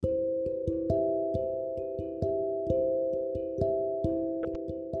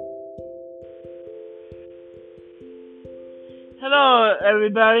Hello,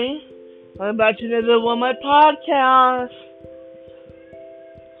 everybody. I'm back to another one of my podcasts.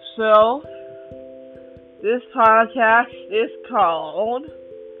 So, this podcast is called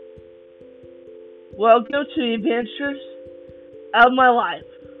Welcome to the Adventures of My Life.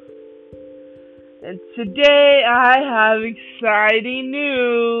 And today I have exciting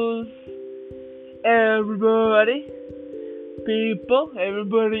news. Everybody, people,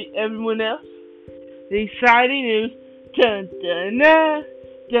 everyone else. The exciting news. Dun dun dun,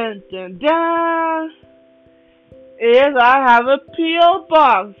 dun dun dun. Is I have a P.O.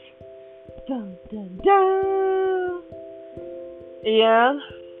 box. Dun dun dun. And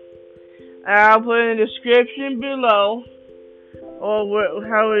I'll put in the description below, or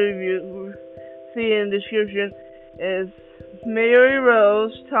however you see in the description, is Mary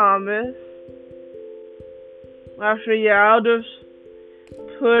Rose Thomas. Actually, yeah, I'll just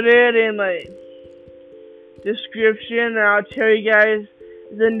put it in my description, and I'll tell you guys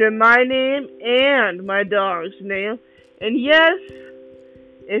it's under my name and my dog's name. And yes,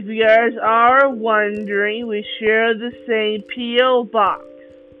 if you guys are wondering, we share the same P.O. box.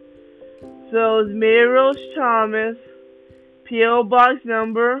 So it's Mary Rose Thomas, P.O. Box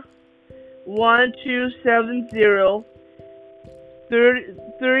number 1270,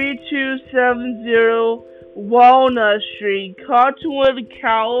 3270 Walnut Street, Cottonwood,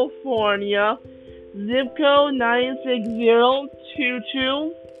 California, zip code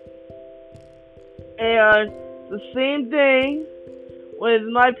 96022. And the same thing with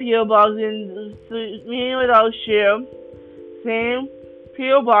my P.O. box, and me and my dog share same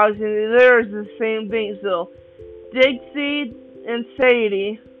P.O. box, and there's the same thing. So Dixie and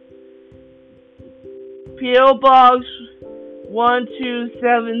Sadie, P.O. box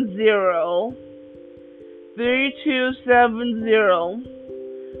 1270, 3270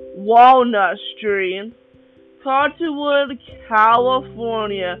 Walnut Street, Cottonwood,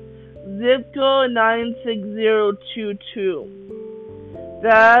 California, zip code 96022.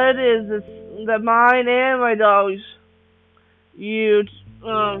 That is mine and my dog's this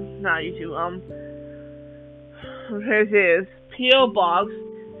is P.O. box.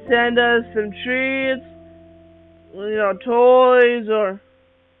 Send us some treats, toys,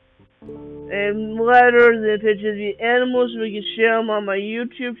 and letters and pictures of the animals, so we can share them on my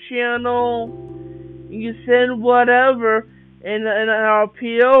YouTube channel. You can send whatever in our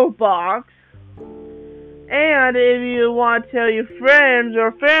P.O. box. And if you want to tell your friends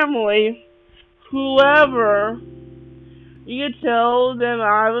or family, whoever, you can tell them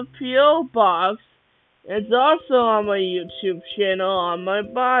I have a P.O. box. It's also on my YouTube channel on my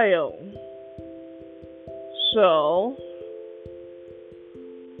bio. So,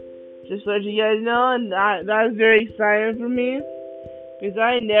 just to let you guys know, and that's very exciting for me, because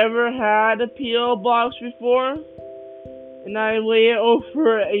I never had a P.O. box before, and I waited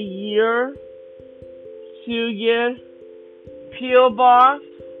over a year to get P.O. box.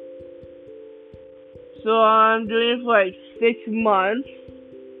 So I'm doing it for like 6 months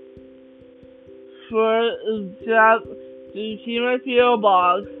to see my P.O.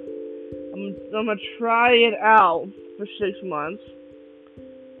 box. I'm gonna try it out for 6 months.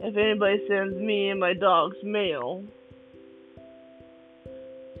 If anybody sends me and my dog's mail.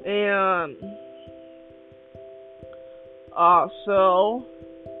 And also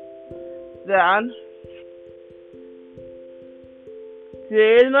that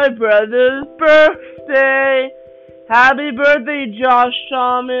today is my brother's birthday. Happy birthday, Josh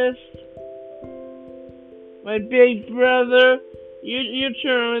Thomas. My big brother. You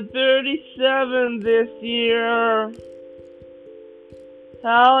turned 37 this year.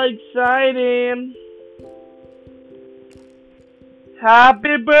 How exciting.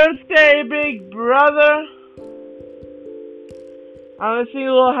 Happy birthday, big brother. I'm gonna sing a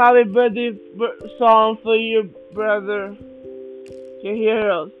little happy birthday song for your brother. Your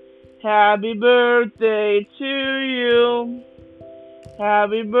heroes. Happy birthday to you.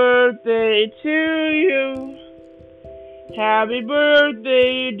 Happy birthday to you. Happy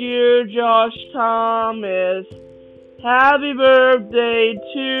birthday, dear Josh Thomas. Happy birthday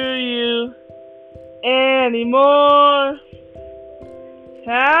to you. Any more?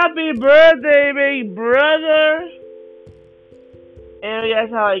 Happy birthday, big brother. And you guys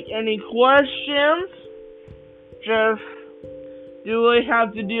have any questions? Just do we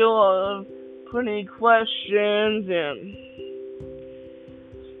have to deal with putting questions in?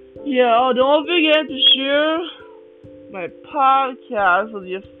 Yeah, don't forget to share my podcast with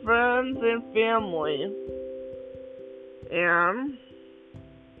your friends and family. And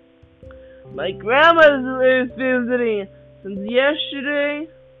My grandma is visiting since yesterday,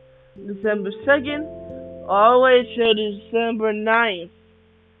 December 2nd, all the way till December 9th.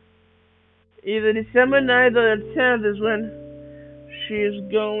 Either December 9th or the 10th is when she is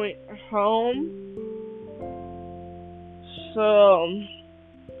going home. So,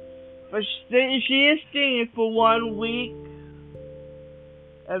 but she is staying for 1 week,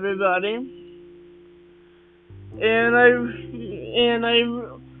 everybody. And I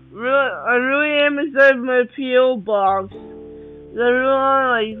really am inside my P.O. box. There's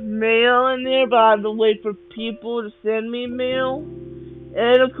really like mail in there, but I have to wait for people to send me mail.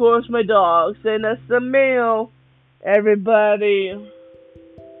 And of course my dog send us the mail, everybody.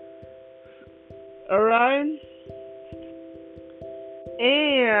 Alright?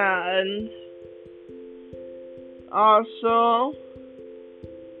 And also,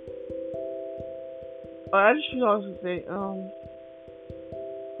 I just forgot to say, oh,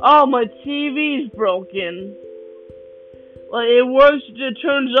 my TV's broken. Like, it works, it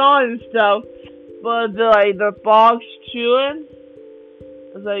turns on and stuff, but the box to it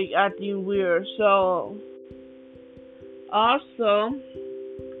is like acting weird. So, also,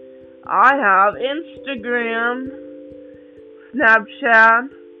 I have Instagram, Snapchat,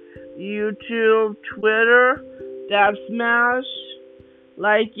 YouTube, Twitter, Dab Smash,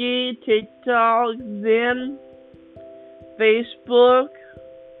 Likey, TikTok, Zen, Facebook,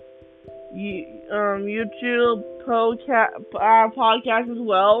 YouTube, podcast as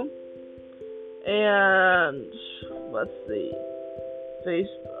well, and let's see,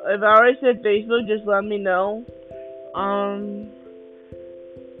 Facebook. If I already said Facebook, just let me know.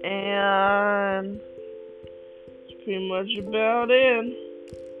 And that's pretty much about it.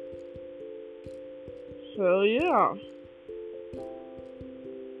 So yeah.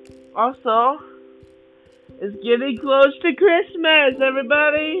 Also, it's getting close to Christmas,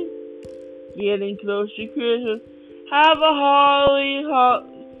 everybody. Getting close to Christmas. Have a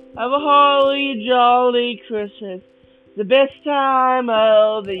holly jolly Christmas. The best time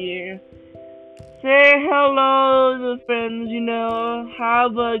of the year. Say hello to friends you know.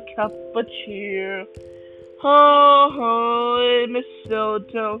 Have a cup of cheer. Ho ho,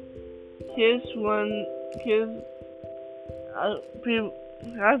 mistletoe. Kiss.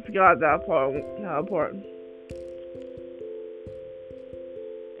 I forgot that part.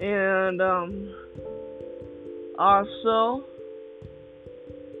 And also,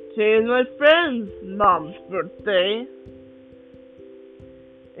 today is my friend's mom's birthday.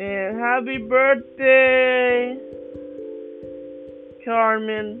 And happy birthday,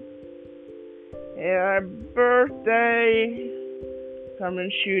 Carmen. Happy birthday, Carmen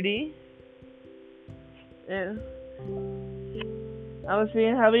Shooty. And I was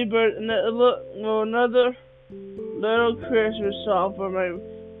saying happy birthday, another little Christmas song for my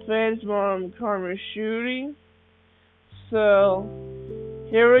friend's mom, Carmen Shooty. So,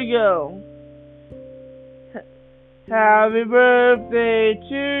 here we go. Happy birthday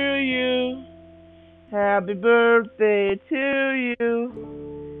to you. Happy birthday to you.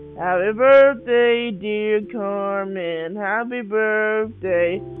 Happy birthday, dear Carmen. Happy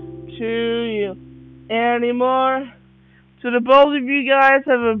birthday to you. Any more? To the both of you guys,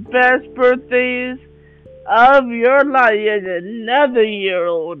 have the best birthdays of your life. You're another year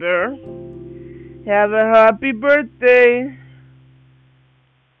older. Have a happy birthday.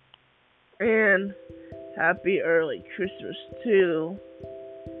 And happy early Christmas too.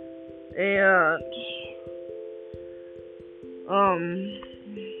 And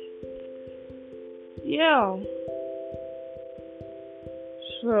yeah.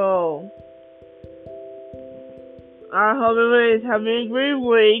 So I hope everybody's having a great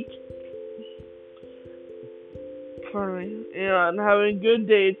week. And having a good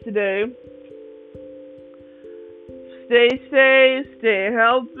day today. Stay safe, stay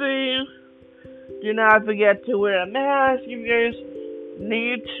healthy. Do not forget to wear a mask if you guys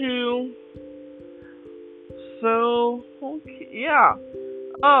need to. So, okay, yeah.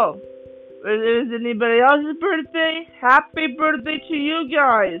 Oh, is anybody else's birthday? Happy birthday to you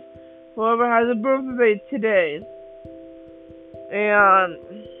guys. Whoever has a birthday today. And,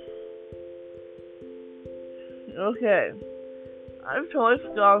 okay. I totally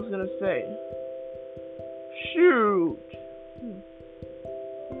forgot what I was gonna say. Shoot.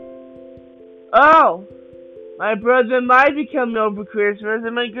 Oh, my brother might be coming over Christmas,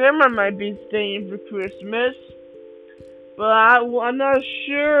 and my grandma might be staying for Christmas. But I'm not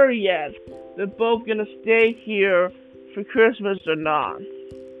sure yet if they're both gonna stay here for Christmas or not.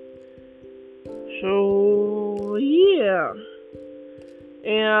 So, yeah.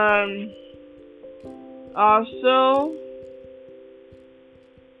 And also,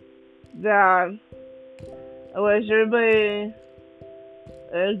 that I wish everybody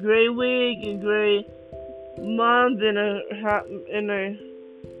a great week, a great month, and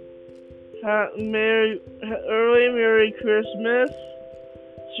early Merry Christmas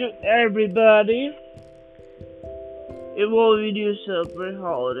to everybody. It will be do celebrate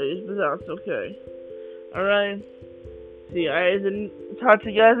holidays, but that's okay. Alright. See you guys and talk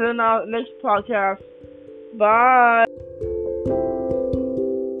to you guys in the next podcast. Bye.